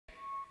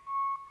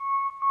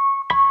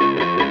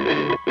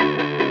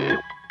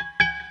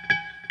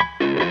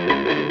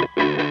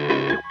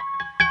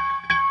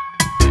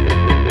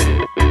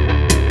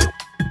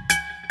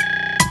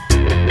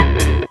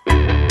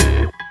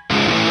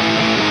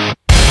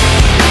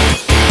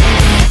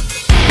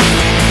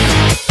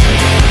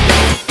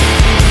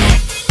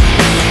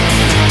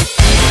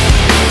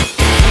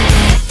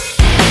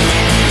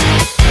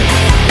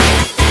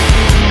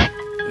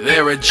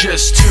There are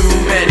just too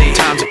many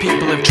times that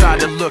people have tried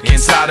to look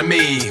inside of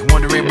me,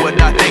 wondering what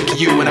I think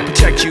of you, and I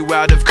protect you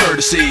out of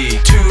courtesy.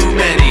 Too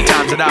many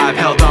times that I've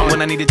held on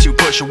when I needed to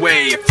push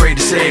away, afraid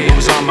to say what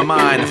was on my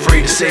mind,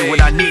 afraid to say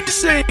what I need to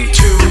say.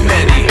 Too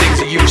many things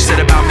that you said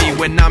about me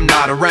when I'm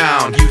not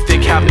around. You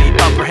think having the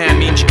upper hand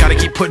means you gotta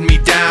keep putting me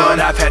down, but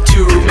I've had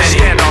too many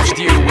standoffs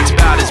with you. It's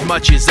about as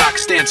much as I can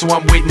stand, so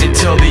I'm waiting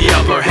until the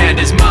upper hand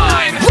is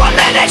mine. 1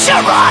 minute you're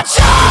on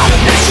top, the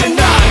next you're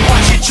not,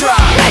 watch it drop,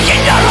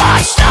 making the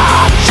heart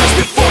stop. just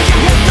before you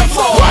hit the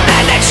floor. 1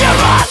 minute you're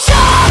on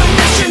top, the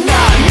next you're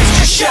not, missed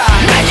your shot,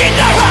 making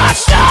the heart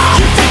stop.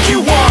 you think you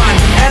won,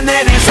 and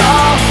then it's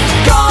all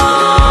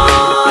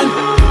gone.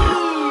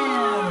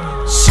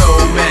 So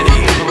many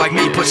people like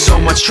me put so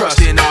much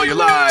trust in all your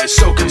lies,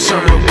 so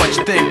concerned with what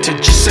you think to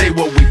just say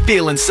what we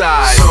feel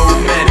inside. So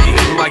many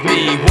people like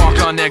me walk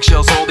on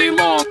eggshells all day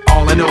long.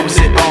 All I know is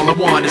all I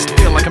want is to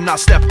feel like I'm not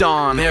stepped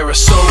on. There are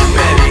so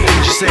many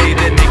things you say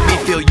that make me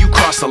feel you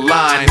cross the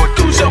line. What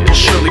goes up will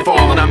surely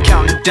fall, and I'm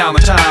counting down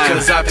the time,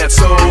 cause I've had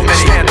so many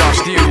standoffs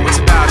with you. It's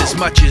about as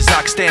much as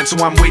I can stand, so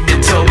I'm waiting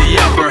until the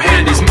upper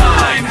hand is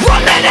mine.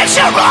 1 minute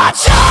you're on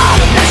top,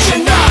 the next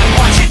you're not,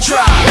 watch it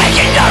drop,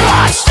 making the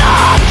heart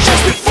stop.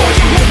 just before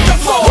you hit the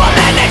floor. 1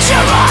 minute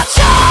you're on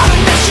top, the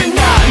next you're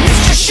not,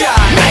 missed your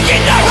shot,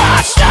 making the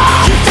heart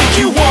stop. you think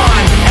you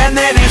won, and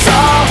then it's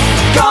all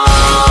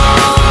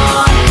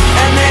gone.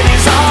 And then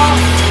it's all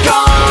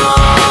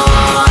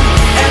gone.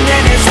 And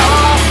then it's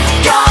all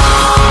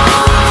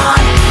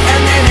gone.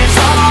 And then it's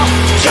all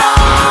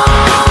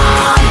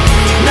gone.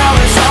 Now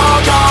it's all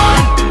gone.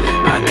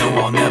 I know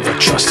I'll never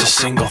trust a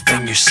single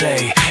thing you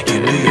say. You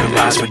knew your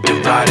lies would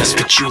divide us,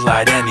 but you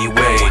lied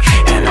anyway.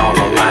 And all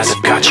the lies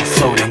have got you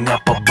floating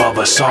up above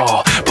us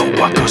all, but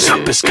what goes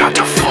up has got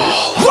to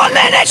fall. 1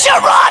 minute you're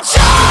on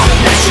top, The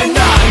next you're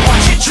not,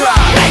 watch it drop,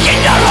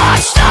 making the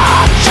heart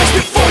stop. just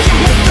before you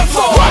hit the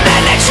floor. 1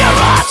 minute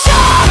you're on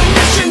top, The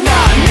next you're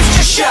not, missed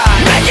your shot,